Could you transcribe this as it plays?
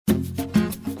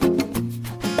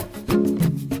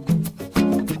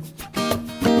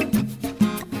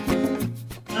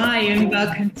and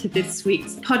welcome to this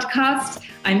week's podcast.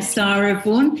 I'm Sarah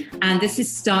Vaughan, and this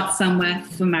is Start Somewhere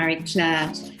for Marie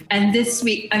Claire. And this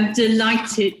week, I'm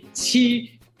delighted to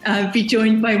be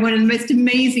joined by one of the most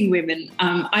amazing women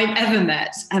I've ever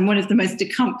met, and one of the most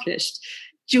accomplished,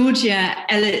 Georgia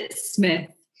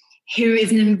Elliott-Smith, who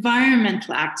is an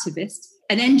environmental activist,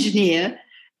 an engineer,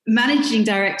 managing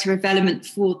director of development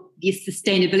for the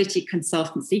sustainability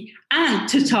consultancy, and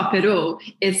to top it all,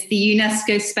 is the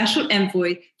UNESCO Special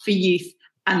Envoy for Youth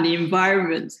and the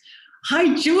Environment.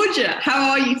 Hi, Georgia.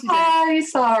 How are you today? Hi,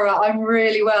 Sarah. I'm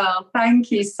really well. Thank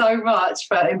you so much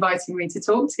for inviting me to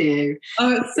talk to you.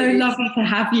 Oh, it's so lovely to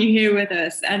have you here with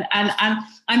us. And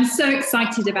I'm so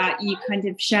excited about you kind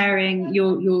of sharing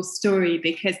your story,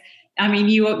 because I mean,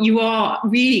 you are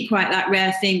really quite that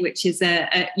rare thing, which is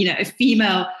a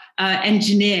female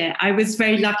engineer. I was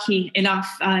very lucky enough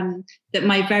that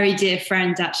my very dear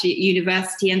friend actually at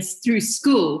university and through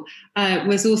school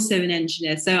was also an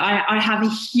engineer. So I have a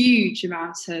huge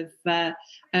amount of kind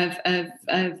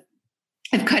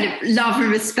of love and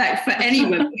respect for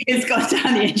anyone who's got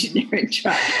down the engineering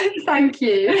track. Thank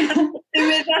you. So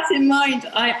with that in mind,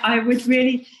 I would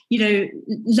really,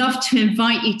 love to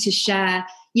invite you to share,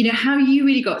 how you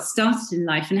really got started in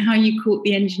life and how you caught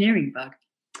the engineering bug.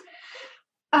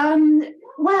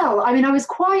 Well, I mean, I was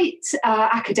quite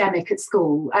academic at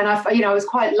school, and I was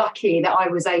quite lucky that I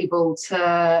was able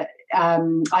to.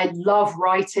 I love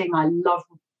writing. I love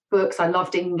books. I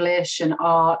loved English and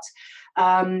art.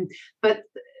 But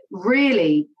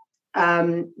really,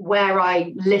 where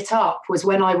I lit up was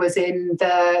when I was in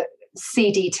the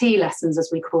CDT lessons, as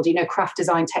we called, craft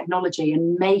design technology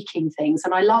and making things,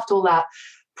 and I loved all that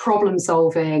problem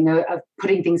solving, of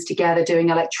putting things together, doing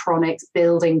electronics,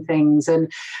 building things,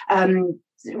 and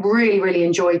really, really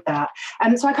enjoyed that.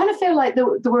 And so I kind of feel like there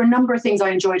were a number of things I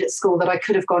enjoyed at school that I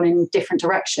could have gone in different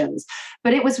directions.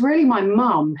 But it was really my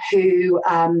mum who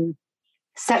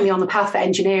set me on the path for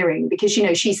engineering, because,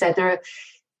 she said there are,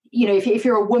 if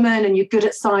you're a woman and you're good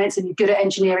at science and you're good at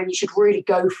engineering, you should really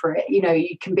go for it.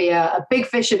 You can be a big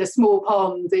fish in a small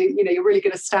pond. You're really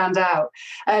going to stand out.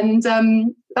 And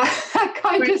that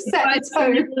kind of set the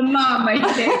tone. The mum,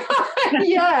 I think.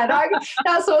 Yeah,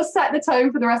 that sort of set the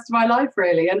tone for the rest of my life,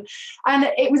 really. And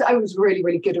it was really,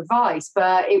 really good advice,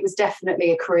 but it was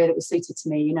definitely a career that was suited to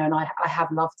me, and I have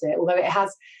loved it. Although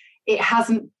it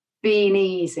hasn't been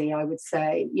easy, I would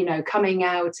say. Coming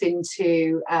out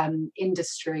into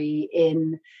industry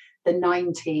in the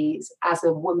 90s as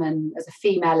a woman, as a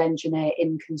female engineer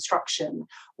in construction,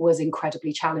 was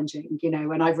incredibly challenging,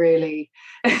 and I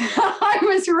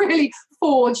was really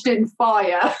forged in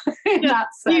fire in that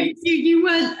sense. You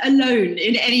weren't alone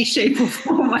in any shape or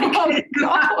form. Oh,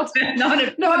 God.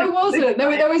 No, I wasn't.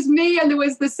 There was me and there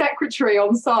was the secretary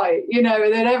on site, and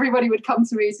then everybody would come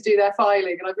to me to do their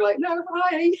filing, and I'd be like, no,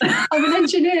 hi, I'm an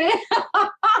engineer.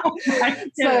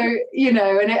 So,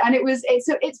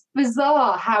 it's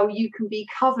bizarre how you can be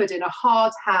covered in a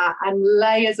hard hat and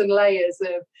layers of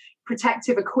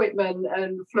protective equipment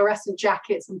and fluorescent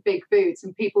jackets and big boots,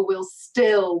 and people will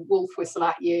still wolf whistle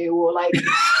at you or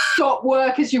stop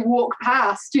work as you walk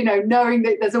past, knowing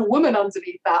that there's a woman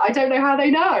underneath that. I don't know how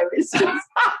they know. It's just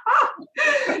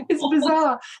it's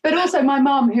bizarre. But also my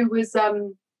mum, who was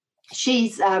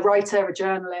she's a writer, a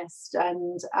journalist,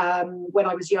 and when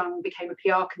I was young became a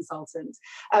PR consultant.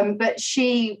 But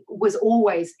she was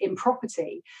always in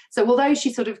property. So although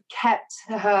she sort of kept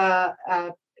her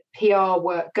PR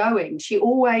work going, she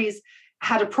always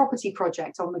had a property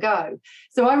project on the go.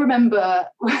 So I remember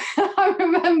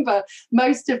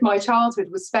most of my childhood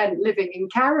was spent living in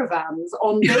caravans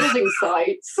on building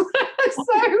sites. So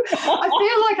I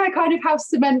feel like I kind of have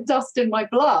cement dust in my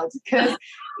blood, because,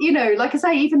 like I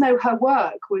say, even though her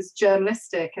work was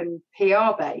journalistic and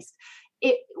PR based,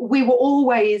 we were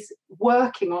always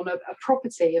working on a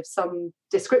property of some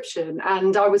description,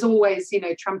 and I was always,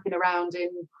 tramping around in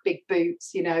big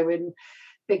boots, and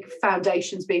big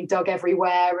foundations being dug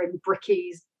everywhere and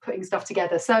brickies putting stuff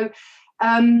together. So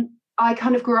I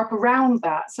kind of grew up around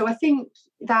that. So I think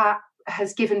that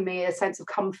has given me a sense of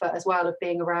comfort as well of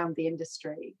being around the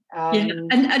industry.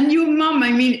 And your mum,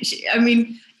 I've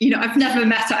never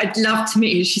met her. I'd love to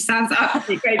meet her. She sounds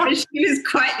absolutely great, but she was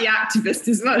quite the activist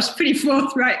as well. She's a pretty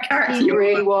forthright character. She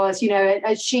really was.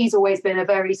 She's always been a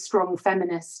very strong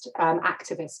feminist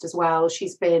activist as well.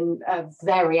 She's been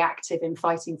very active in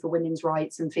fighting for women's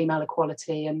rights and female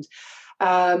equality. And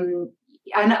I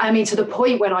mean, to the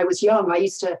point when I was young, I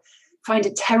used to find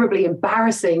it terribly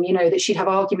embarrassing, that she'd have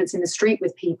arguments in the street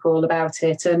with people about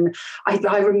it. And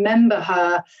I remember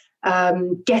her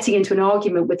getting into an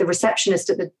argument with the receptionist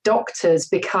at the doctor's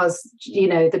because,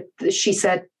 she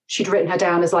said she'd written her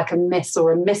down as like a Miss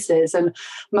or a Mrs. And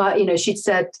she'd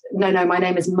said, no, my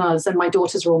name is Muzz and my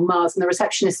daughters are all Muzz. And the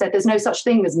receptionist said, there's no such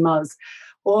thing as Muzz.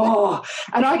 Oh,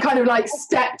 and I kind of like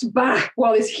stepped back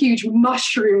while this huge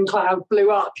mushroom cloud blew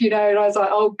up, and I was like,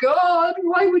 oh God,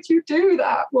 why would you do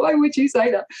that? Why would you say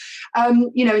that?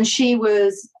 And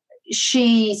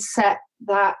she set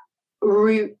that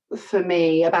route for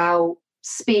me about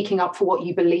speaking up for what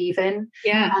you believe in,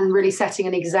 and really setting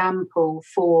an example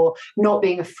for not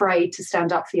being afraid to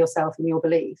stand up for yourself and your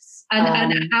beliefs.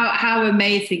 And how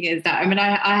amazing is that? I mean,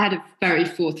 I had a very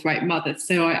forthright mother,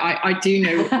 so I do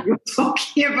know what you're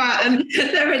talking about. And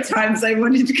there are times I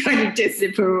wanted to kind of diss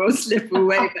her or slip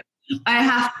away. But I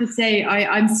have to say,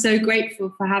 I'm so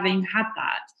grateful for having had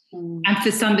that. And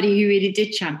for somebody who really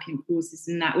did champion causes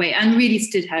in that way and really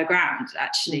stood her ground,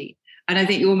 actually. And I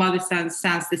think your mother sounds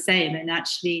the same. And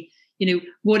actually,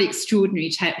 what extraordinary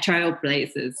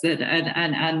trailblazers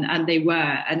and they were,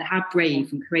 and how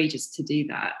brave and courageous to do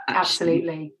that. Actually.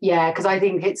 Absolutely. Yeah, because I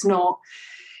think it's not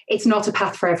a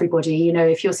path for everybody.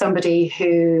 If you're somebody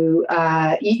who,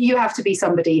 you have to be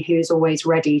somebody who's always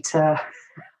ready to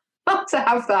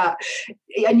have that.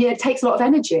 And it takes a lot of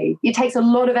energy. It takes a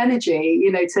lot of energy,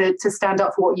 to stand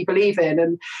up for what you believe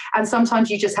in. And sometimes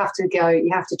you just have to go, you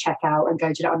have to check out and go,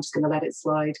 I'm just going to let it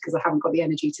slide because I haven't got the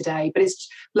energy today. But it's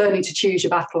learning to choose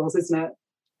your battles, isn't it?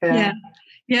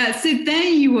 Yeah. So there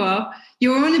you are.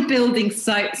 You're on a building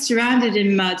site surrounded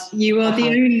in mud. You are the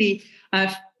only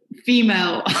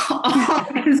female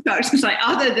on the construction site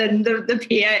other than the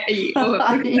PA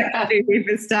or we've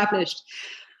established.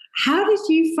 How did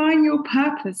you find your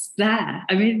purpose there?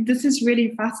 I mean, this is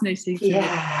really fascinating.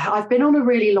 Yeah, I've been on a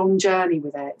really long journey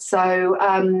with it. So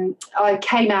I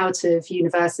came out of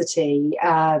university,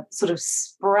 sort of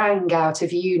sprang out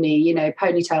of uni,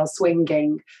 ponytail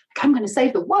swinging. I'm going to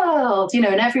save the world, and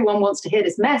everyone wants to hear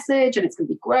this message and it's going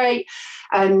to be great.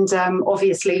 And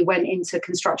obviously went into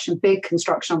big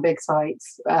construction on big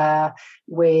sites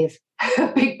with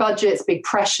big budgets, big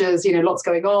pressures, lots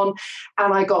going on.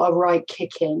 And I got a right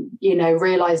kick in,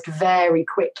 realised very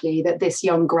quickly that this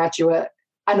young graduate,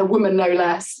 and a woman no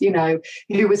less,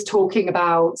 who was talking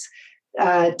about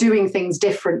doing things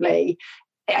differently,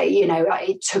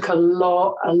 it took a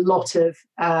lot of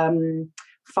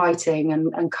fighting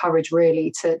and courage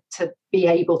really to be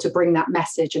able to bring that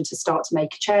message and to start to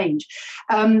make a change.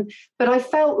 But I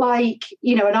felt like,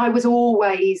 and I was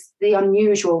always the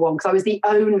unusual one because I was the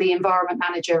only environment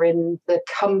manager in the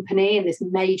company, in this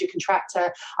major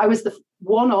contractor. I was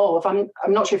I'm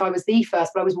not sure if I was the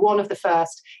first, but I was one of the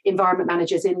first environment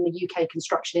managers in the UK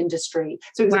construction industry.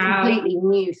 So it was a completely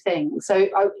new thing. So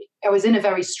I was in a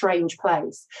very strange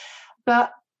place.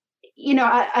 But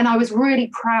and I was really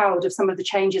proud of some of the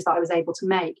changes that I was able to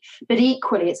make. But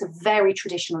equally, it's a very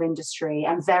traditional industry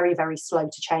and very, very slow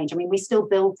to change. I mean, we still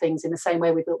build things in the same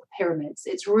way we built the pyramids.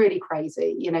 It's really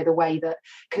crazy, the way that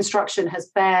construction has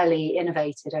barely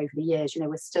innovated over the years.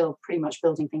 We're still pretty much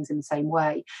building things in the same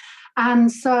way.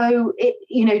 And so,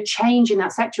 change in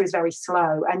that sector is very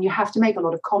slow and you have to make a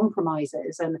lot of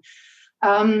compromises. And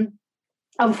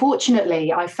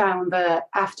unfortunately, I found that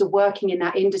after working in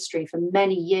that industry for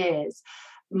many years,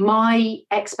 my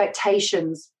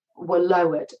expectations were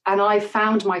lowered. And I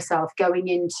found myself going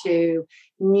into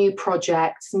new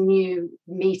projects, new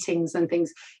meetings and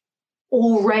things,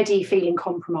 already feeling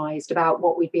compromised about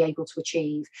what we'd be able to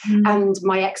achieve. And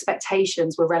my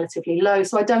expectations were relatively low.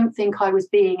 So I don't think I was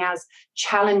being as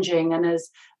challenging and as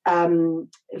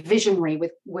visionary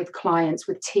with clients,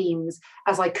 with teams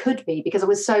as I could be,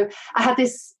 because I had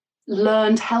this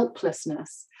learned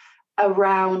helplessness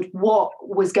around what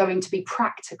was going to be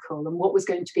practical and what was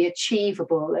going to be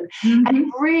achievable, and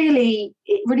it really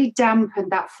dampened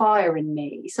that fire in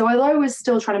me. So although I was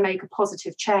still trying to make a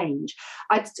positive change,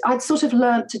 I'd sort of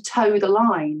learnt to toe the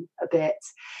line a bit.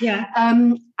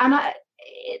 And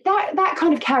that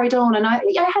kind of carried on, and I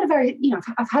had a very,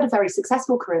 I've had a very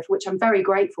successful career for which I'm very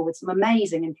grateful, with some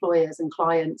amazing employers and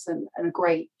clients and a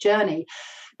great journey.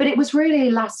 But it was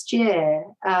really last year,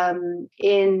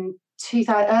 in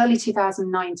early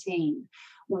 2019,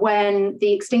 when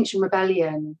the Extinction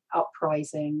Rebellion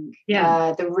uprising,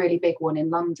 the really big one in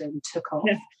London, took off.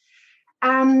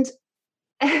 And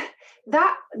I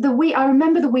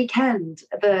remember the weekend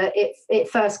that it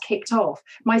first kicked off.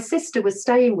 My sister was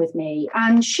staying with me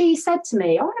and she said to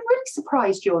me, "Oh, I'm really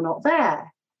surprised you're not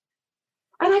there."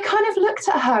 And I kind of looked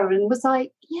at her and was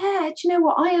like, "Yeah, do you know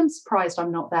what? I am surprised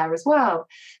I'm not there as well."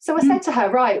 So I said to her,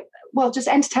 "Right, well, just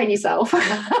entertain yourself.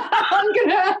 I'm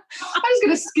just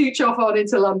gonna scooch off on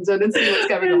into London and see what's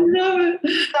going on."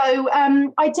 So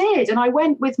I did, and I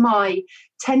went with my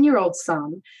 10-year-old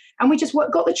son. And we just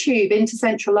got the tube into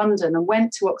central London and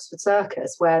went to Oxford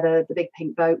Circus, where the big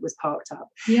pink boat was parked up.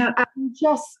 Yeah. And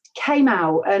just came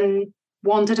out and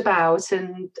wandered about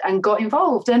and got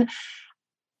involved.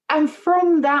 And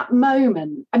from that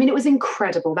moment, I mean, it was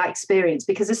incredible, that experience,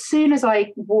 because as soon as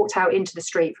I walked out into the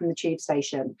street from the tube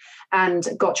station and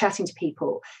got chatting to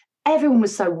people, everyone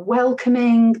was so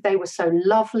welcoming. They were so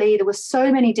lovely. There were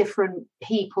so many different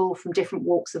people from different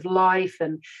walks of life.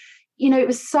 And, you know, it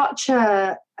was such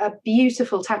a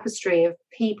beautiful tapestry of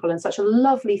people and such a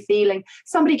lovely feeling.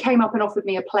 Somebody came up and offered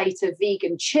me a plate of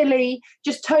vegan chili,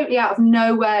 just totally out of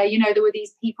nowhere. You know, there were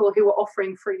these people who were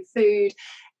offering free food.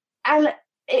 And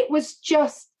it was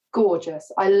just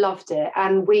gorgeous. I loved it.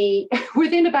 And we,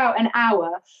 within about an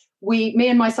hour, me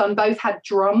and my son both had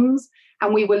drums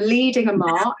and we were leading a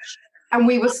march and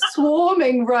we were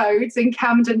swarming roads in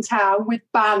Camden Town with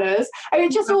banners. And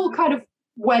it just all kind of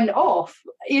went off,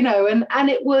 you know, and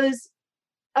it was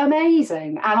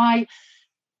amazing. And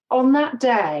on that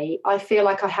day, I feel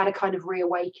like I had a kind of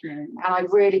reawakening and I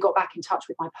really got back in touch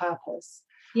with my purpose.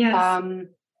 Yes.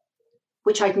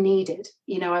 Which I'd needed.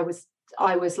 You know, I was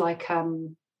like,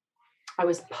 I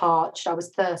was parched. I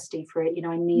was thirsty for it. You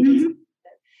know, I needed. Mm-hmm.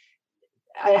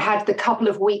 I had the couple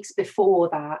of weeks before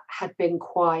that had been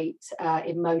quite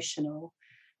emotional.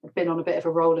 I'd been on a bit of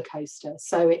a roller coaster,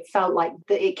 so it felt like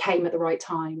it came at the right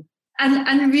time.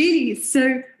 And really,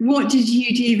 so what did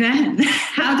you do then?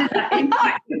 How did that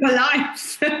impact your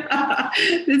life?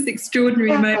 This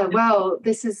extraordinary moment. Well,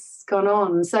 this has gone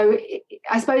on. So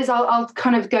I suppose I'll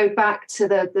kind of go back to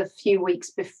the few weeks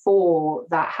before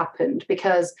that happened,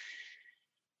 because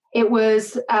it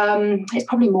was, it's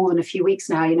probably more than a few weeks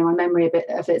now. You know, my memory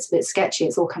of it's a bit sketchy.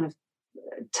 It's all kind of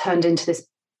turned into this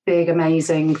big,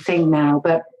 amazing thing now.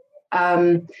 But,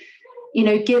 you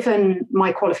know, given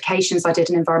my qualifications, I did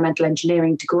an environmental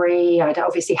engineering degree. I'd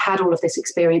obviously had all of this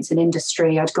experience in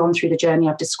industry. I'd gone through the journey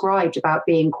I've described about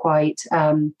being quite,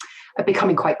 of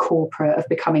becoming quite corporate, of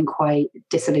becoming quite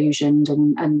disillusioned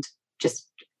and just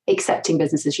accepting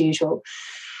business as usual.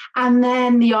 And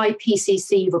then the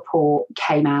IPCC report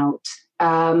came out,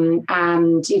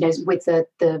 and, you know, with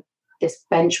this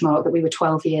benchmark that we were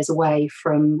 12 years away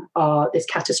from this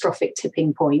catastrophic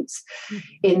tipping points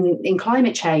in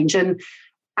climate change, and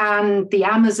the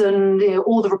Amazon, you know,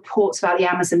 all the reports about the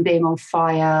Amazon being on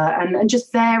fire, and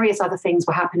just various other things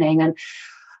were happening. And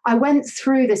I went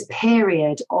through this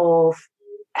period of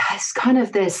kind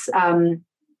of this,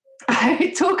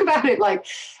 I talk about it like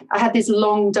I had these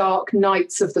long, dark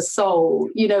nights of the soul,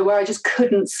 you know, where I just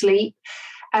couldn't sleep.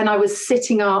 And I was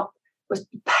sitting up, was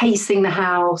pacing the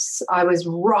house. I was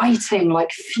writing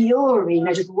like fury, you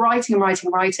know, just writing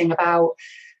about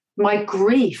my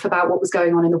grief about what was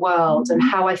going on in the world and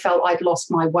how I felt I'd lost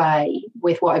my way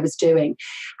with what I was doing.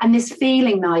 And this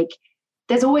feeling like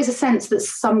there's always a sense that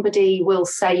somebody will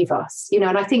save us, you know,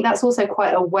 and I think that's also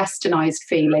quite a westernized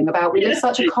feeling about we live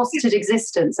such a costed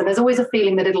existence, and there's always a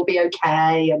feeling that it'll be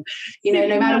okay, and, you know,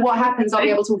 no matter what happens, I'll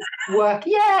be able to work.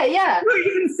 Yeah. Well,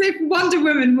 even if Wonder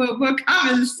Woman will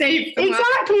come and save the world.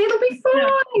 Exactly,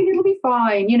 it'll be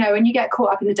fine, you know, and you get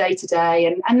caught up in the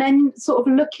day-to-day, and then sort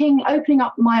of opening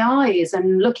up my eyes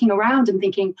and looking around and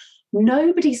thinking,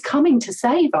 nobody's coming to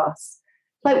save us.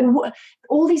 Like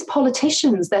all these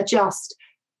politicians, they're just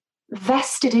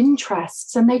vested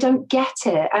interests and they don't get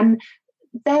it. And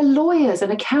they're lawyers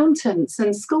and accountants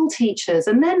and school teachers,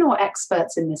 and they're not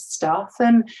experts in this stuff.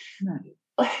 And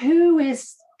who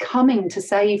is coming to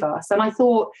save us? And I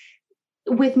thought,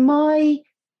 with my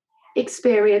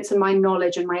experience and my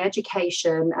knowledge and my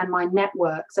education and my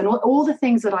networks and all the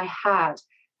things that I had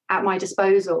at my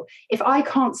disposal, if I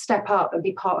can't step up and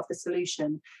be part of the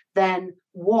solution, then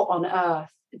what on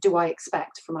earth do I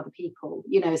expect from other people?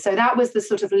 You know, so that was the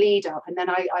sort of lead up. And then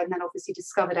I then obviously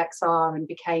discovered XR and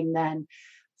became then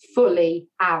fully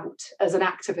out as an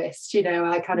activist. You know,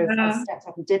 I stepped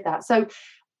up and did that. So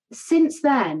since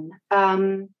then,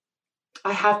 I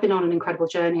have been on an incredible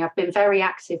journey. I've been very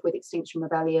active with Extinction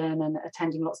Rebellion and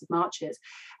attending lots of marches,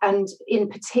 and in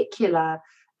particular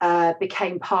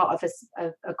became part of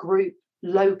a group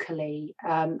locally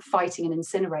fighting an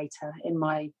incinerator in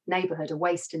my neighbourhood, a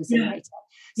waste incinerator.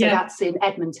 So that's in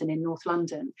Edmonton in North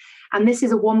London. And this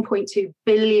is a £1.2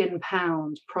 billion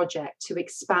project to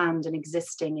expand an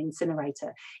existing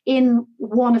incinerator in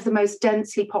one of the most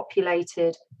densely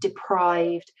populated,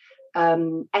 deprived,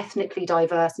 ethnically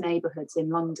diverse neighbourhoods in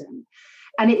London.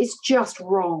 And it is just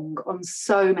wrong on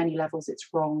so many levels. It's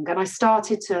wrong. And I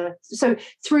started so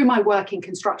through my work in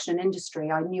construction and industry,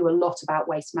 I knew a lot about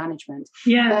waste management.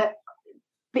 Yeah.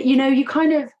 But you know, you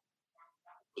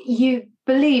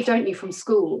believe, don't you, from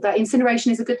school, that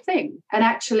incineration is a good thing. And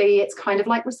actually, it's kind of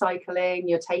like recycling.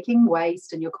 You're taking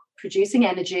waste and you're producing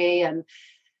energy, and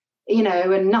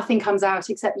and nothing comes out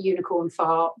except unicorn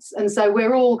farts. And so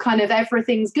we're all kind of,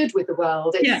 everything's good with the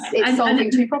world. It's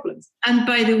solving two problems. And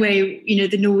by the way,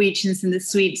 the Norwegians and the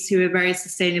Swedes, who are very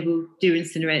sustainable, do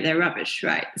incinerate their rubbish,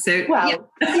 right? So,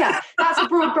 that's a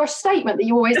broad brush statement that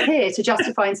you always hear to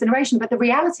justify incineration. But the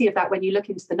reality of that, when you look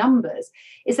into the numbers,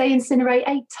 is they incinerate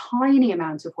a tiny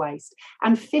amount of waste.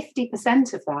 And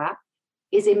 50% of that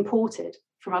is imported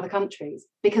from other countries,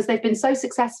 because they've been so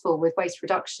successful with waste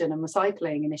reduction and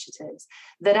recycling initiatives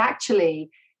that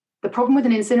actually the problem with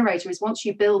an incinerator is once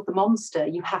you build the monster,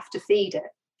 you have to feed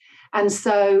it. And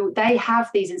so they have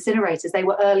these incinerators. They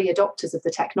were early adopters of the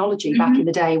technology back in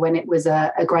the day when it was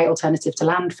a great alternative to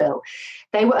landfill.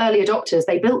 They were early adopters.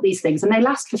 They built these things and they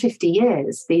last for 50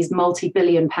 years, these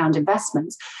multi-billion-pound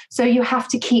investments. So you have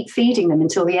to keep feeding them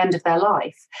until the end of their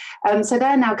life. So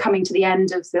they're now coming to the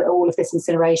end of all of this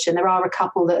incineration. There are a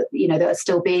couple that, that are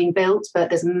still being built, but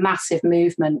there's massive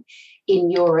movement in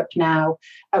Europe now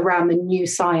around the new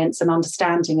science and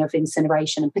understanding of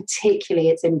incineration, and particularly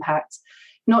its impact,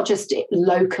 not just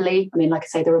locally. I mean, like I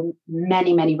say, there are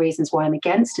many, many reasons why I'm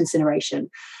against incineration.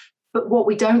 But what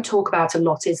we don't talk about a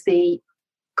lot is the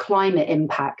climate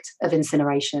impact of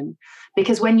incineration.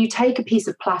 Because when you take a piece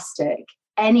of plastic,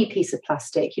 any piece of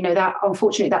plastic, that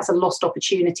unfortunately that's a lost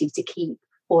opportunity to keep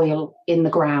oil in the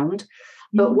ground.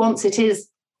 But once it is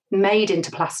made into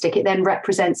plastic, it then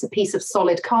represents a piece of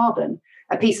solid carbon,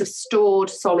 a piece of stored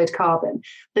solid carbon.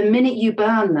 The minute you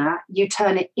burn that, you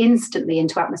turn it instantly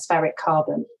into atmospheric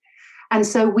carbon. And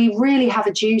so we really have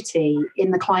a duty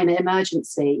in the climate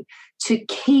emergency to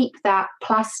keep that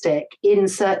plastic in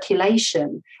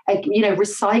circulation,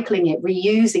 recycling it,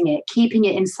 reusing it, keeping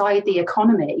it inside the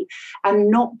economy and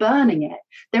not burning it.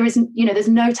 There's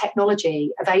no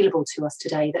technology available to us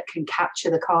today that can capture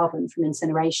the carbon from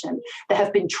incineration. There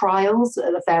have been trials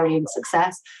of varying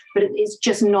success, but it's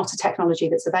just not a technology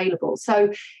that's available.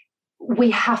 So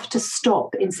we have to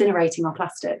stop incinerating our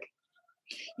plastic.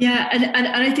 Yeah, and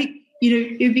I think,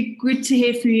 it would be good to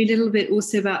hear from you a little bit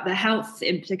also about the health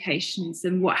implications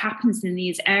and what happens in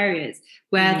these areas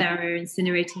where there are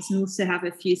incinerators, and also have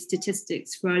a few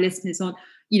statistics for our listeners on,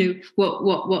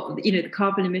 what the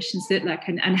carbon emissions look like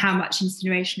and how much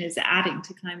incineration is adding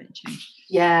to climate change.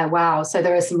 Yeah, wow. So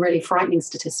there are some really frightening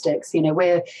statistics.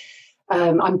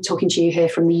 I'm talking to you here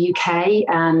from the UK,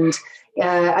 and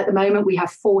at the moment we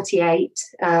have 48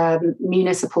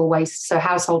 municipal waste, so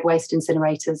household waste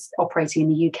incinerators operating in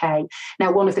the UK.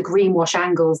 Now, one of the greenwash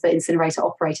angles that incinerator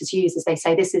operators use is they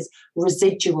say this is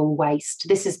residual waste.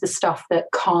 This is the stuff that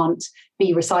can't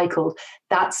be recycled.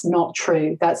 That's not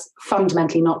true. That's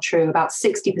fundamentally not true. About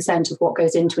 60% of what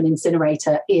goes into an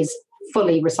incinerator is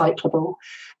fully recyclable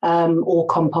or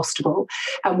compostable.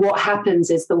 And what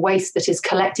happens is the waste that is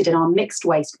collected in our mixed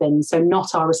waste bins, so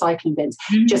not our recycling bins,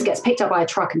 just gets picked up by a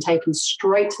truck and taken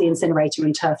straight to the incinerator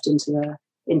and turfed into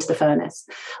the furnace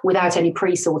without any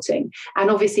pre-sorting. And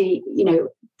obviously,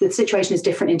 the situation is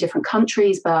different in different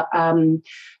countries, but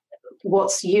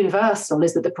what's universal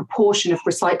is that the proportion of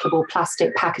recyclable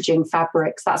plastic packaging,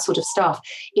 fabrics, that sort of stuff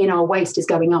in our waste is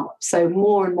going up. So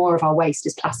more and more of our waste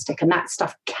is plastic, and that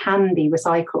stuff can be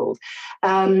recycled.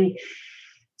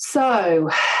 So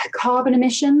carbon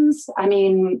emissions, I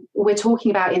mean, we're talking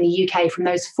about in the UK from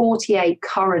those 48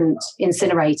 current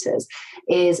incinerators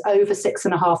is over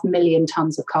 6.5 million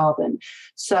tonnes of carbon.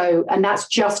 So, and that's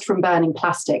just from burning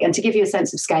plastic. And to give you a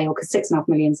sense of scale, because 6.5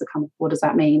 million is a kind of, what does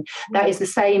that mean? That is the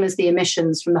same as the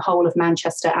emissions from the whole of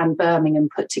Manchester and Birmingham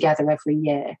put together every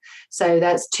year. So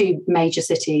that's two major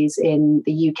cities in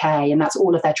the UK, and that's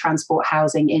all of their transport,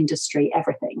 housing, industry,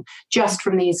 everything, just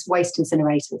from these waste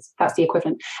incinerators. That's the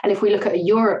equivalent. And if we look at a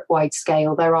Europe-wide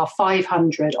scale, there are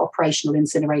 500 operational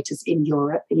incinerators in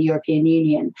Europe, in the European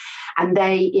Union, and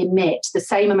they emit the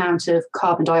same amount of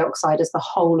carbon dioxide as the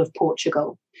whole of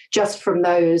Portugal, just from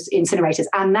those incinerators.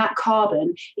 And that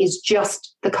carbon is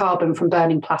just the carbon from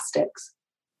burning plastics,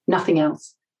 nothing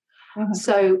else.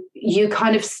 So you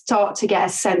kind of start to get a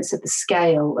sense of the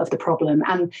scale of the problem.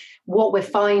 And what we're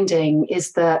finding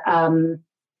is that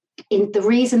the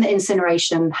reason that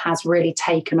incineration has really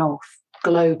taken off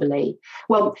globally.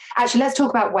 Well, actually, let's talk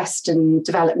about Western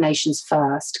developed nations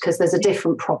first, because there's a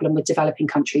different problem with developing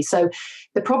countries. So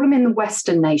the problem in the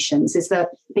Western nations is that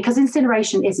because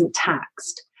incineration isn't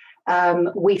taxed,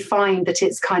 we find that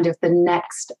it's kind of the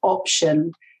next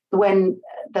option. When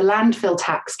the landfill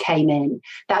tax came in,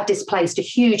 that displaced a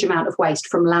huge amount of waste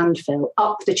from landfill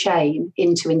up the chain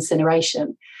into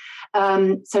incineration.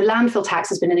 So landfill tax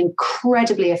has been an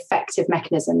incredibly effective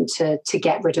mechanism to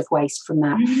get rid of waste from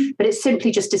that. But it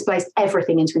simply just displaced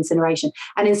everything into incineration.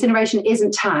 And incineration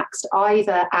isn't taxed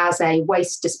either as a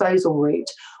waste disposal route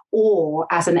or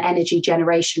as an energy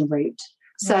generation route.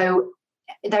 So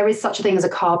there is such a thing as a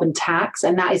carbon tax,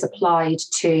 and that is applied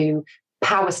to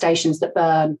power stations that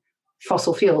burn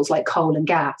fossil fuels like coal and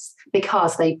gas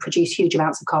because they produce huge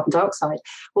amounts of carbon dioxide.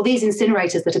 Well, these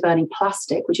incinerators that are burning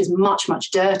plastic, which is much, much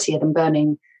dirtier than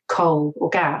burning coal or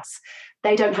gas,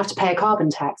 they don't have to pay a carbon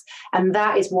tax. And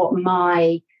that is what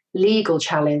my legal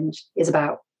challenge is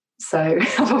about. So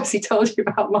I've obviously told you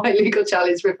about my legal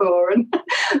challenge before, and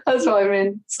that's why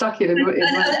I'm stuck in.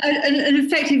 And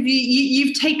effectively,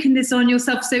 you've taken this on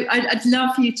yourself. So I'd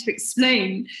love for you to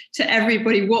explain to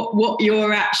everybody what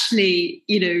you're actually,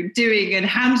 doing and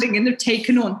handling and have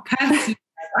taken on personally.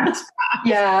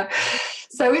 Yeah.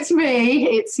 So it's me.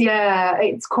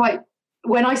 It's quite.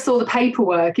 When I saw the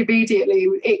paperwork, immediately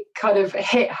it kind of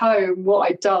hit home what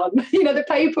I'd done. The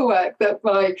paperwork that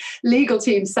my legal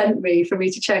team sent me for me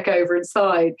to check over and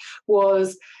sign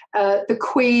was the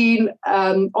Queen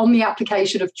on the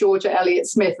application of Georgia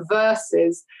Elliott-Smith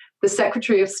versus the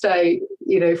Secretary of State,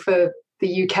 for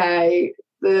the UK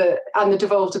and the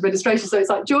devolved administration. So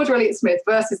it's like Georgia Elliott-Smith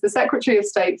versus the Secretary of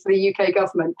State for the UK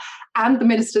government and the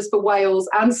ministers for Wales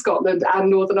and Scotland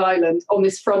and Northern Ireland on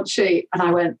this front sheet. And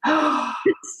I went, oh,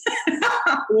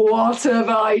 what have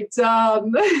I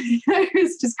done?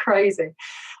 It's just crazy.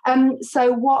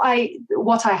 So what I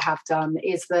have done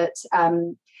is that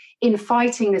in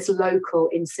fighting this local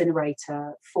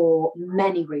incinerator for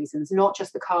many reasons, not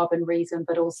just the carbon reason,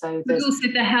 but also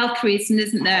the health reason,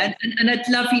 isn't there? And I'd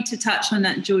love you to touch on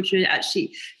that, Georgia,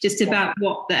 actually, just about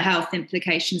what the health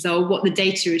implications are, what the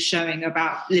data is showing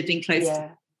about living close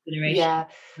to incineration. Yeah.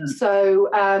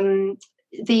 So I'll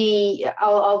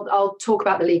talk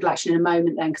about the legal action in a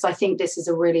moment then, because I think this is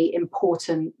a really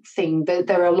important thing.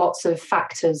 There are lots of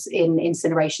factors in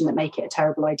incineration that make it a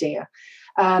terrible idea.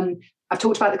 I've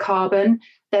talked about the carbon.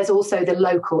 There's also the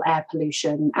local air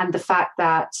pollution and the fact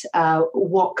that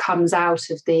what comes out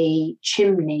of the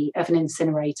chimney of an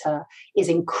incinerator is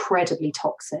incredibly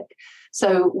toxic.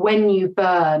 So when you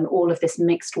burn all of this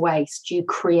mixed waste, you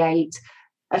create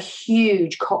a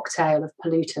huge cocktail of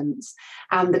pollutants.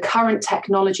 And the current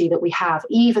technology that we have,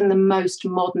 even the most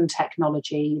modern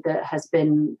technology that has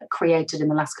been created in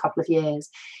the last couple of years,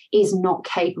 is not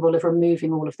capable of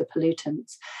removing all of the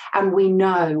pollutants. And we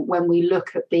know when we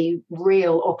look at the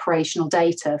real operational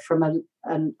data from a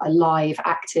live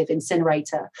active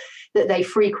incinerator that they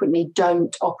frequently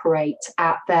don't operate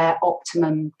at their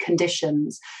optimum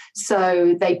conditions.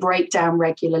 So they break down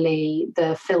regularly,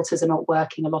 the filters are not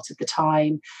working a lot of the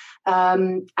time,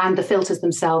 and the filters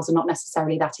themselves are not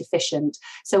necessarily that efficient.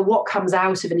 So what comes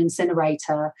out of an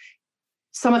incinerator,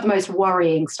 some of the most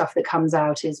worrying stuff that comes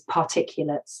out is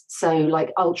particulates, so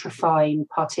like ultrafine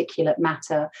particulate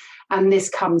matter. And this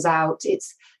comes out,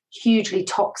 it's hugely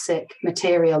toxic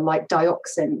material like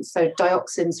dioxins. So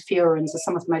dioxins, furans are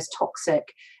some of the most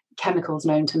toxic chemicals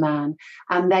known to man,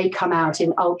 and they come out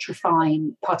in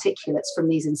ultrafine particulates from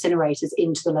these incinerators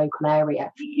into the local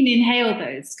area. We can inhale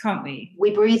those, can't we?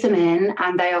 We breathe them in,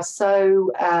 and they are so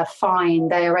fine,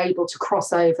 they are able to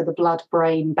cross over the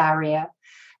blood-brain barrier.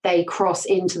 They cross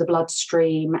into the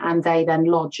bloodstream and they then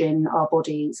lodge in our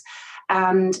bodies.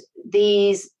 And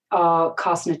these are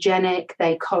carcinogenic.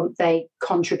 They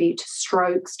contribute to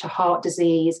strokes, to heart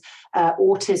disease,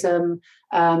 autism,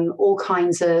 all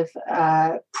kinds of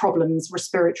problems,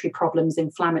 respiratory problems,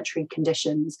 inflammatory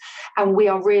conditions. And we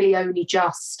are really only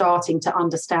just starting to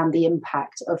understand the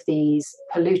impact of these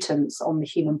pollutants on the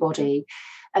human body.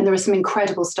 And there are some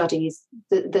incredible studies.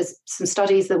 There's some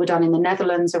studies that were done in the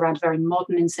Netherlands around a very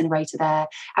modern incinerator there.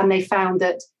 And they found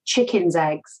that chickens'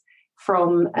 eggs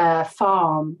from a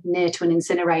farm near to an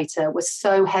incinerator were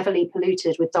so heavily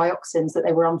polluted with dioxins that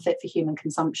they were unfit for human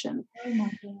consumption. Oh my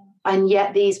God. And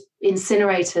yet these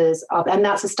incinerators are, and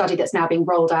that's a study that's now being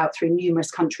rolled out through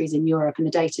numerous countries in Europe, and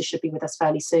the data should be with us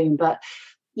fairly soon. But,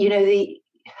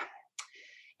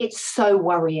 it's so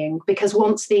worrying, because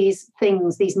once these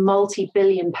things, these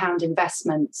multi-billion-pound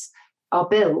investments are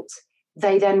built,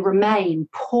 they then remain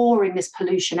pouring this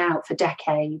pollution out for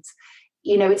decades.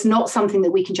 It's not something that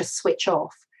we can just switch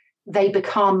off. They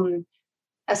become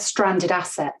a stranded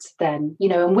asset then,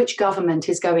 and which government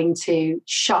is going to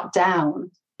shut down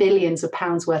billions of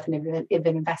pounds worth of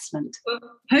investment? Well,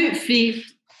 hopefully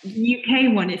the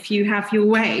UK one, if you have your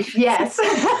way. Yes,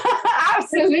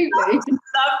 absolutely.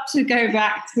 love to go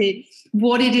back to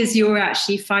what it is you're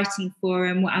actually fighting for,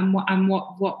 and what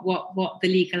the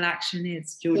legal action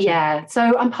is, Georgia. Yeah,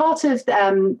 so I'm part of,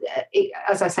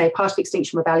 as I say, part of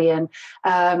Extinction Rebellion,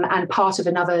 and part of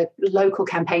another local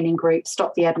campaigning group,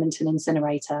 Stop the Edmonton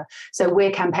Incinerator. So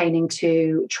we're campaigning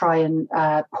to try and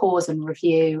pause and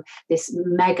review this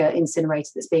mega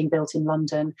incinerator that's being built in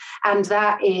London, and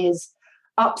that is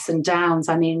ups and downs.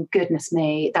 I mean, goodness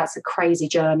me, that's a crazy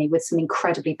journey with some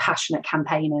incredibly passionate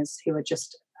campaigners who are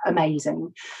just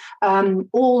amazing,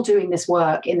 all doing this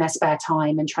work in their spare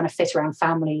time and trying to fit around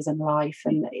families and life,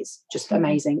 and it's just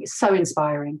amazing. It's so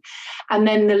inspiring. And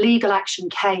then the legal action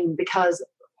came because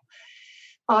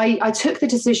I took the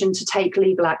decision to take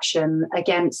legal action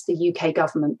against the UK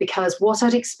government, because what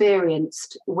I'd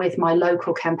experienced with my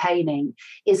local campaigning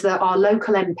is that our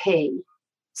local MP,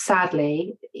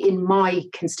 sadly, in my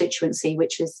constituency,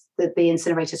 which is the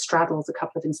incinerator straddles a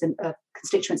couple of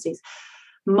constituencies,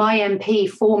 my MP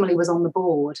formerly was on the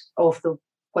board of the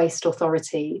waste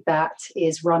authority that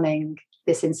is running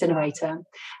this incinerator.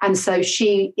 And so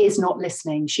she is not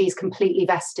listening. She's completely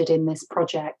vested in this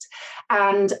project.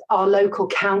 And our local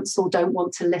council don't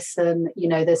want to listen. You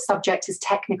know, the subject is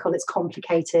technical, it's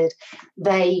complicated.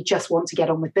 They just want to get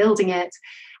on with building it.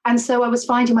 And so I was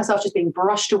finding myself just being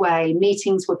brushed away.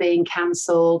 Meetings were being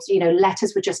cancelled. You know,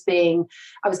 letters were just I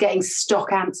was getting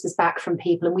stock answers back from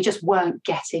people, and we just weren't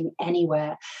getting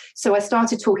anywhere. So I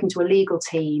started talking to a legal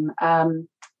team,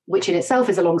 which in itself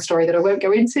is a long story that I won't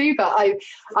go into, but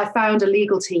I found a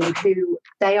legal team who,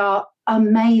 they are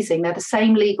amazing. They're the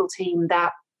same legal team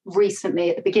that recently,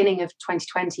 at the beginning of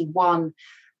 2020, won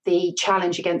the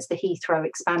challenge against the Heathrow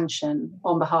expansion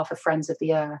on behalf of Friends of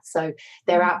the Earth. So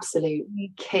they're absolute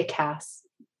kick-ass,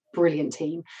 brilliant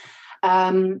team.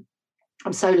 I'm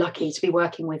so lucky to be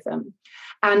working with them.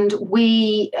 And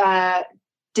we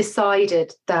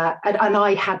decided that, and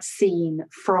I had seen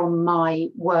from my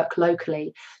work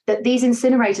locally, that these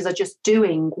incinerators are just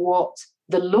doing what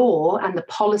the law and the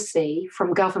policy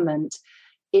from government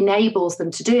enables them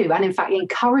to do, and in fact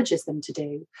encourages them to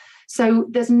do. So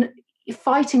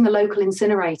fighting the local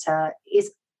incinerator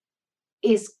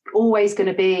is always going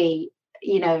to be,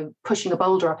 you know, pushing a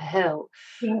boulder up a hill.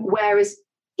 Yeah. Whereas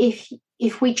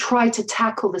if we try to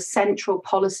tackle the central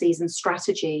policies and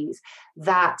strategies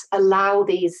that allow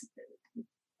these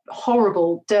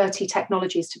horrible, dirty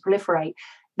technologies to proliferate,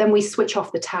 then we switch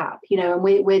off the tap, you know, and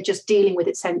we're just dealing with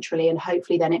it centrally, and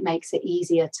hopefully then it makes it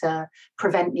easier to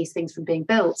prevent these things from being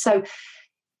built. So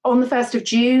on the 1st of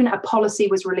June, a policy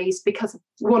was released, because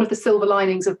one of the silver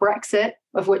linings of Brexit,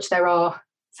 of which there are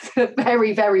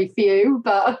very, very few,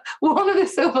 but one of the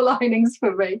silver linings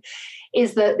for me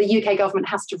is that the UK government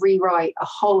has to rewrite a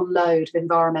whole load of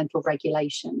environmental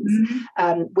regulations,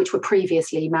 which were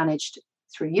previously managed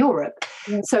through Europe.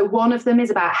 Yeah. So one of them is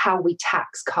about how we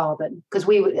tax carbon, because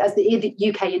as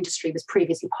the UK industry was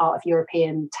previously part of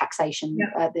European taxation,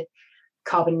 the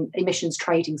carbon emissions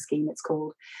trading scheme, it's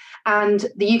called. And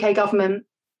the UK government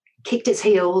kicked its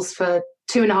heels for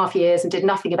 2.5 years and did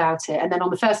nothing about it. And then on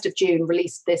the 1st of June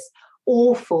released this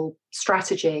awful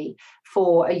strategy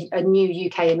for a new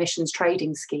UK emissions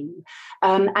trading scheme.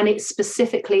 And it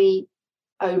specifically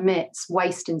omits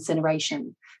waste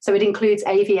incineration. So it includes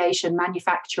aviation,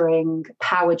 manufacturing,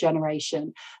 power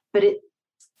generation, but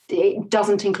it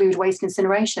doesn't include waste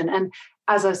incineration. And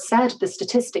as I said, the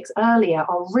statistics earlier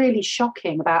are really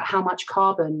shocking about how much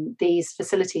carbon these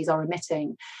facilities are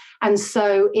emitting. And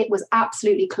so it was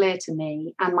absolutely clear to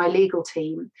me and my legal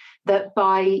team that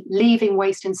by leaving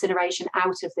waste incineration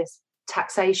out of this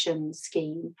taxation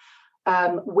scheme,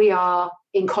 we are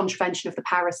in contravention of the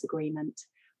Paris Agreement,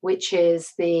 which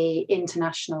is the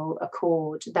international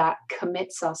accord that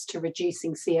commits us to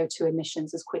reducing CO2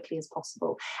 emissions as quickly as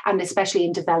possible, and especially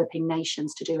in developing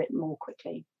nations to do it more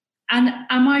quickly. And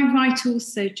am I right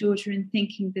also, Georgia, in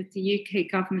thinking that the UK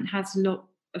government has a lot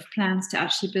of plans to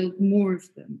actually build more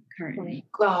of them currently?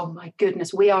 Oh my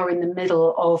goodness, we are in the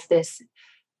middle of this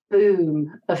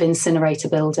boom of incinerator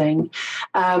building.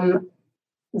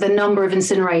 The number of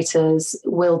incinerators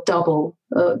will double.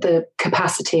 The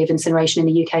capacity of incineration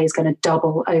in the UK is going to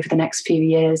double over the next few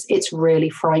years. It's really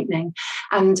frightening.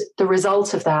 And the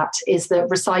result of that is that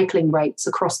recycling rates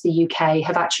across the UK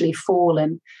have actually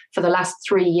fallen. For the last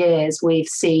 3 years, we've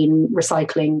seen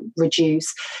recycling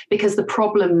reduce, because the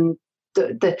problem,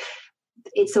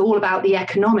 it's all about the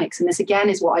economics. And this again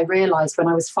is what I realized when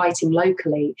I was fighting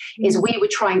locally, is we were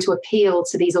trying to appeal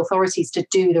to these authorities to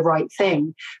do the right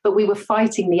thing, but we were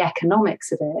fighting the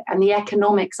economics of it. And the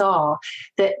economics are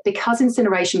that because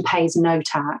incineration pays no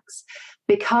tax,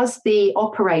 because the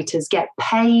operators get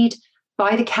paid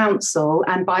by the council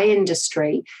and by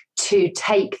industry to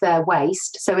take their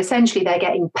waste. So essentially they're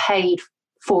getting paid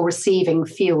for receiving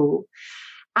fuel.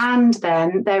 And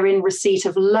then they're in receipt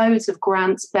of loads of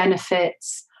grants,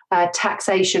 benefits,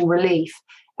 taxation relief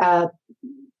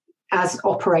as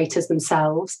operators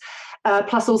themselves.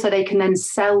 Plus also they can then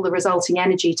sell the resulting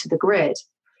energy to the grid.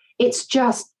 It's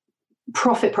just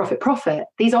profit, profit, profit.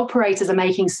 These operators are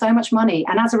making so much money.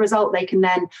 And as a result, they can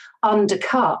then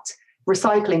undercut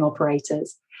recycling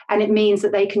operators. And it means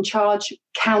that they can charge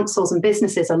councils and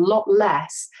businesses a lot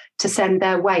less to send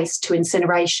their waste to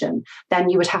incineration than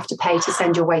you would have to pay to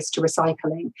send your waste to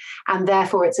recycling. And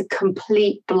therefore, it's a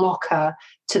complete blocker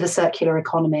to the circular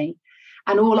economy.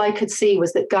 And all I could see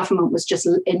was that government was just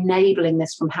enabling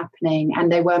this from happening,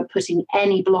 and they weren't putting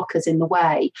any blockers in the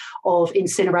way of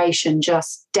incineration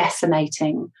just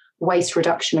decimating waste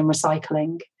reduction and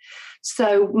recycling.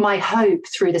 So my hope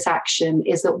through this action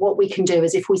is that what we can do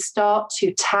is if we start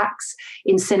to tax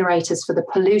incinerators for the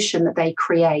pollution that they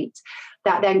create,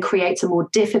 that then creates a more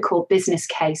difficult business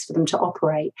case for them to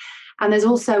operate. And there's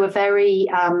also a very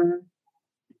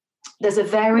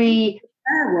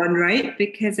fair one, right?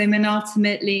 Because I mean,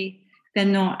 ultimately, they're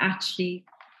not actually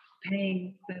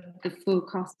paying for the full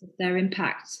cost of their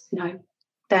impact. No,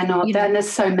 they're not. Then there's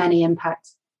so many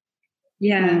impacts.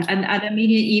 Yeah, and I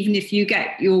mean, even if you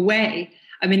get your way,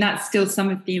 I mean, that's still some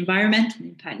of the environmental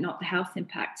impact, not the health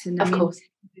impact. And of course,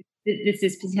 this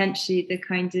is potentially the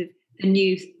kind of the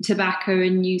new tobacco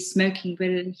and new smoking, but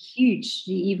at a huge,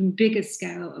 even bigger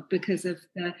scale because of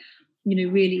the,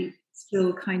 really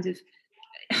still kind of,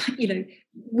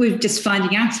 we're just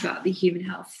finding out about the human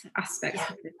health aspects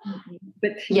of it.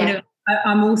 But,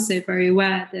 I'm also very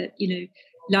aware that,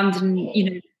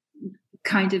 London,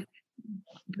 kind of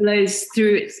blows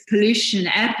through its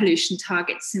air pollution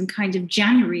targets in kind of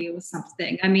January or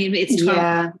something. I mean, it's 12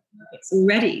 targets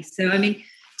already. So, I mean,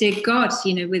 dear God,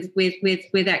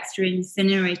 with extra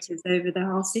incinerators over the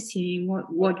whole city,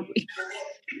 what do we...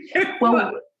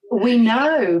 Well, we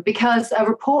know because a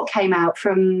report came out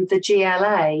from the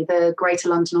GLA, the Greater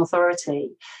London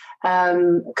Authority,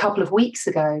 a couple of weeks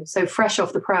ago, so fresh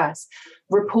off the press,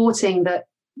 reporting that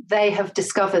they have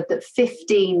discovered that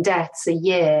 15 deaths a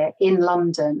year in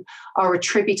London are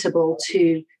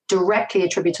directly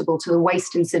attributable to the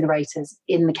waste incinerators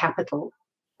in the capital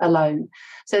alone.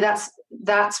 So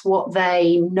that's what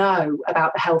they know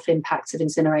about the health impacts of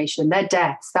incineration. Their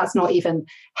deaths, that's not even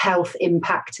health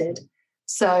impacted.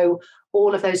 So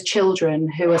all of those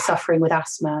children who are suffering with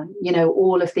asthma,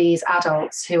 all of these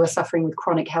adults who are suffering with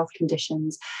chronic health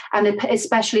conditions, and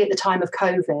especially at the time of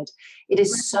COVID, it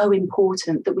is so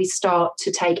important that we start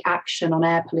to take action on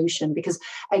air pollution because,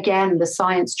 again, the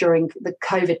science during the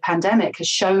COVID pandemic has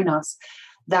shown us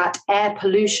that air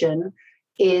pollution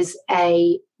is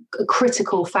a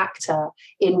critical factor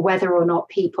in whether or not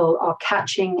people are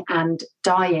catching and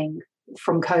dying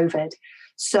from COVID.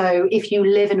 So if you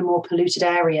live in a more polluted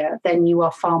area, then you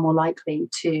are far more likely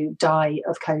to die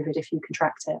of COVID if you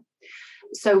contract it.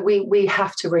 So we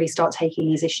have to really start taking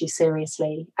these issues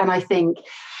seriously. And I think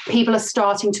people are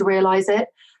starting to realise it.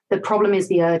 The problem is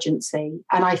the urgency.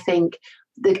 And I think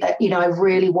that, I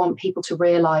really want people to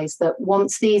realise that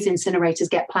once these incinerators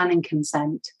get planning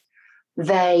consent,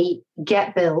 they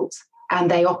get built and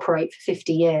they operate for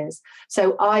 50 years.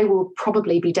 So I will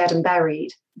probably be dead and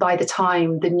buried by the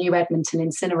time the new Edmonton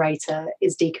incinerator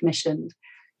is decommissioned,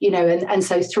 and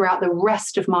so throughout the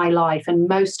rest of my life and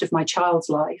most of my child's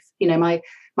life,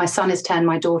 my son is 10,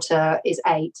 my daughter is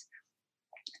 8,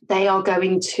 they are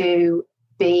going to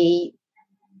be,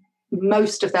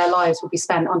 most of their lives will be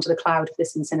spent under the cloud of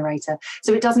this incinerator.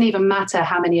 So it doesn't even matter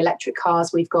how many electric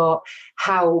cars we've got,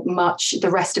 how much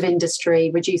the rest of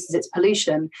industry reduces its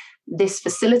pollution. This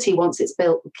facility, once it's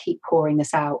built, will keep pouring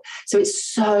this out. So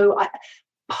it's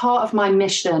part of my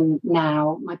mission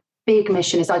now, my big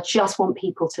mission is I just want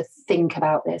people to think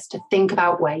about this, to think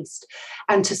about waste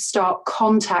and to start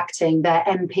contacting their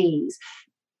MPs.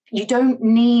 You don't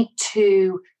need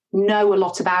to know a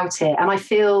lot about it. And I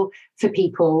feel for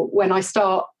people when I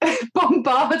start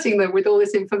bombarding them with all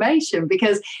this information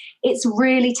because it's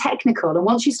really technical. And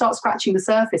once you start scratching the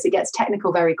surface, it gets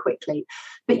technical very quickly.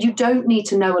 But you don't need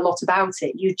to know a lot about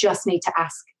it. You just need to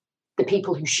ask the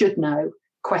people who should know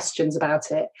questions about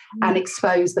it and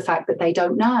expose the fact that they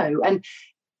don't know. And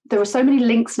there are so many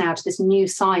links now to this new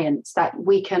science that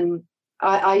we can,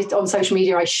 I on social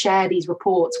media, I share these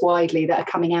reports widely that are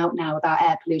coming out now about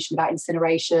air pollution, about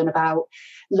incineration, about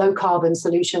low carbon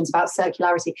solutions, about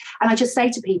circularity. And I just say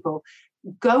to people,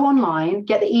 go online,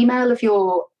 get the email of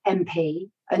your MP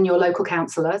and your local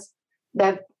councillors.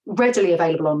 They're readily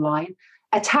available online.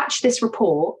 Attach this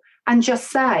report and just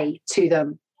say to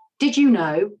them, did you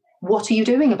know what are you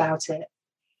doing about it?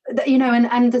 You know,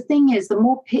 and the thing is, the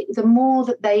more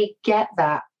that they get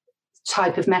that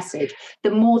type of message, the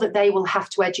more that they will have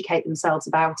to educate themselves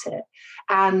about it.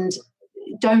 And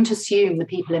don't assume the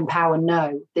people in power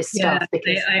know this stuff.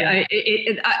 Because I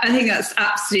think that's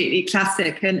absolutely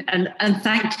classic. And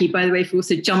thank you, by the way, for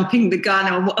also jumping the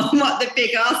gun on what the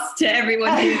big ask to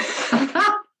everyone who's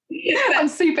I'm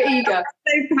super eager.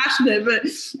 So passionate, but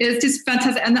it's just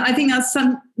fantastic. And I think that's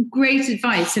some great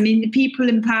advice. I mean, the people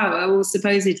in power, or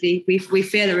supposedly we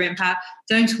feel are in power,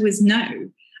 don't always know.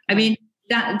 I mean,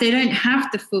 that they don't have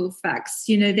the full facts.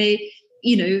 You know,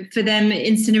 for them,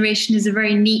 incineration is a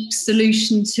very neat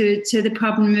solution to the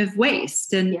problem of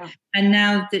waste. And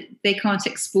now that they can't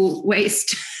export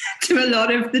waste to a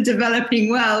lot of the developing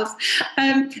world,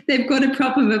 they've got a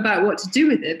problem about what to do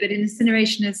with it. But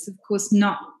incineration is, of course,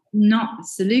 not the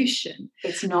solution.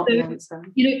 It's not the answer.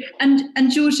 You know,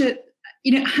 and Georgia,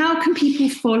 you know, how can people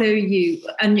follow you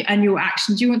and your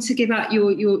action? Do you want to give out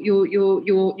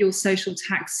your social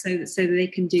tags so that they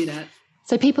can do that?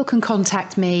 So people can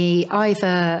contact me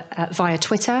either via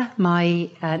Twitter. My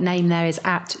name there is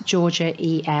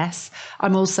 @GeorgiaES.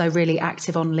 I'm also really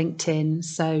active on LinkedIn.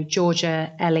 So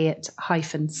Georgia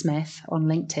Elliott-Smith on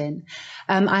LinkedIn.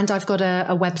 And I've got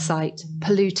a website,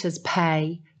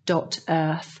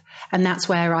 polluterspay.earth. And that's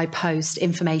where I post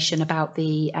information about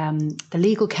the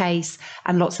legal case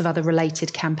and lots of other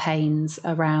related campaigns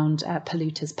around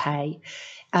polluters pay.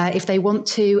 If they want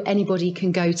to, anybody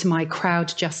can go to my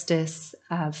Crowd Justice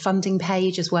funding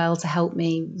page as well to help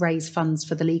me raise funds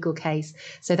for the legal case.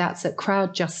 So that's at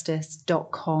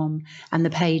crowdjustice.com, and the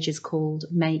page is called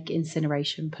Make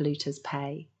Incineration Polluters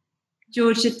Pay.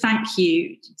 Georgia, thank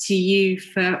you to you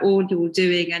for all you're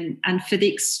doing and for the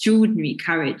extraordinary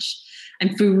courage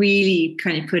and for really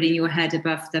kind of putting your head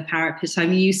above the parapet. I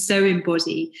mean, you so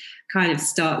embody kind of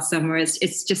Start Somewhere.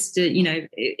 It's just,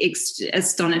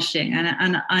 astonishing.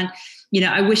 And you know,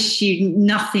 I wish you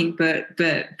nothing but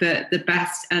the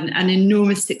best and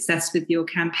enormous success with your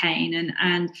campaign.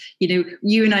 And you know,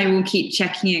 you and I will keep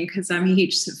checking in because I'm a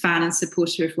huge fan and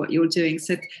supporter of what you're doing.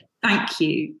 So thank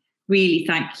you, really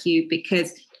thank you,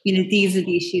 because you know, these are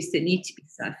the issues that need to be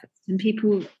surfaced, and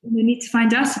people need to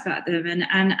find out about them,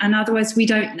 and otherwise we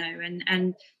don't know,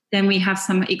 and then we have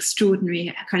some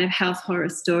extraordinary kind of health horror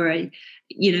story,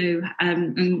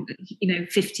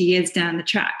 50 years down the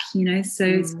track, you know.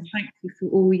 So thank you for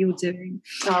all you're doing.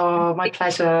 Oh, my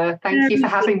pleasure. Thank you for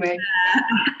having me.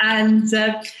 And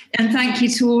thank you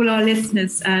to all our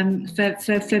listeners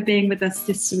for being with us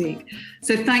this week.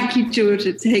 So thank you,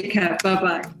 Georgia. Take care.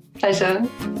 Bye-bye. Pleasure.